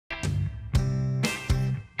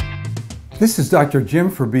This is Dr. Jim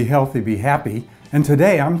for Be Healthy, Be Happy, and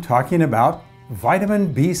today I'm talking about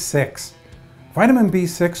vitamin B6. Vitamin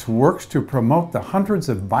B6 works to promote the hundreds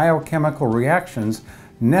of biochemical reactions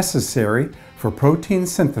necessary for protein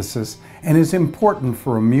synthesis and is important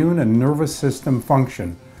for immune and nervous system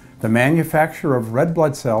function, the manufacture of red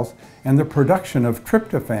blood cells, and the production of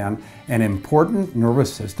tryptophan, an important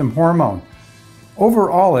nervous system hormone.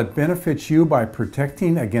 Overall, it benefits you by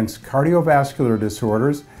protecting against cardiovascular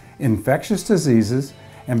disorders, infectious diseases,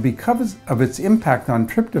 and because of its impact on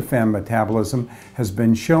tryptophan metabolism has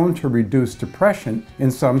been shown to reduce depression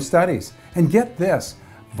in some studies. And get this,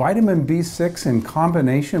 vitamin B6 in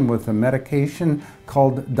combination with a medication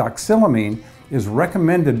called doxylamine is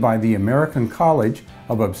recommended by the American College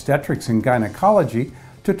of Obstetrics and Gynecology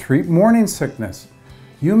to treat morning sickness.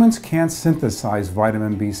 Humans can't synthesize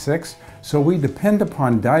vitamin B6, so we depend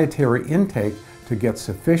upon dietary intake to get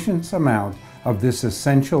sufficient amount of this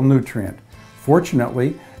essential nutrient.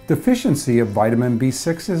 Fortunately, deficiency of vitamin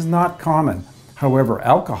B6 is not common. However,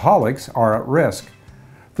 alcoholics are at risk.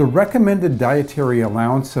 The recommended dietary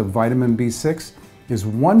allowance of vitamin B6 is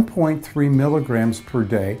 1.3 milligrams per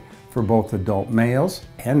day for both adult males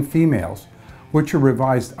and females, which are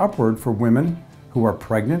revised upward for women who are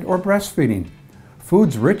pregnant or breastfeeding.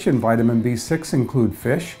 Foods rich in vitamin B6 include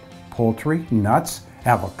fish, poultry, nuts,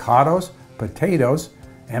 avocados, potatoes,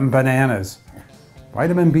 and bananas.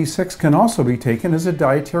 Vitamin B6 can also be taken as a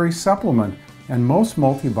dietary supplement, and most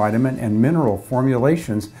multivitamin and mineral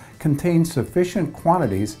formulations contain sufficient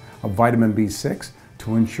quantities of vitamin B6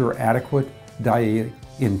 to ensure adequate diet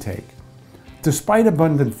intake. Despite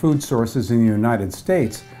abundant food sources in the United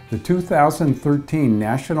States, the 2013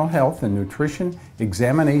 National Health and Nutrition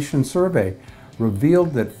Examination Survey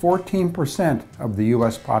revealed that 14% of the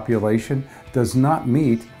U.S. population does not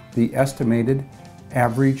meet the estimated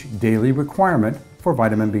average daily requirement for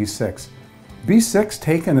vitamin B6. B6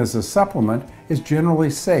 taken as a supplement is generally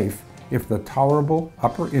safe if the tolerable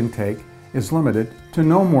upper intake is limited to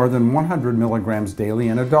no more than 100 milligrams daily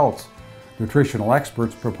in adults. Nutritional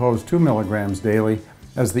experts propose 2 milligrams daily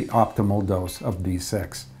as the optimal dose of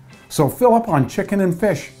B6. So fill up on chicken and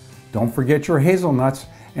fish. Don't forget your hazelnuts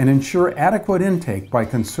and ensure adequate intake by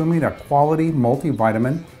consuming a quality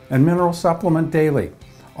multivitamin and mineral supplement daily.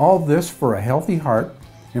 All this for a healthy heart,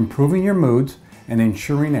 improving your moods, and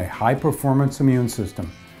ensuring a high-performance immune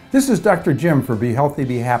system. This is Dr. Jim for Be Healthy,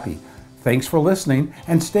 Be Happy. Thanks for listening,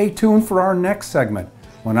 and stay tuned for our next segment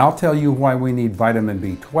when I'll tell you why we need vitamin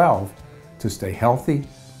B12 to stay healthy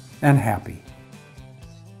and happy.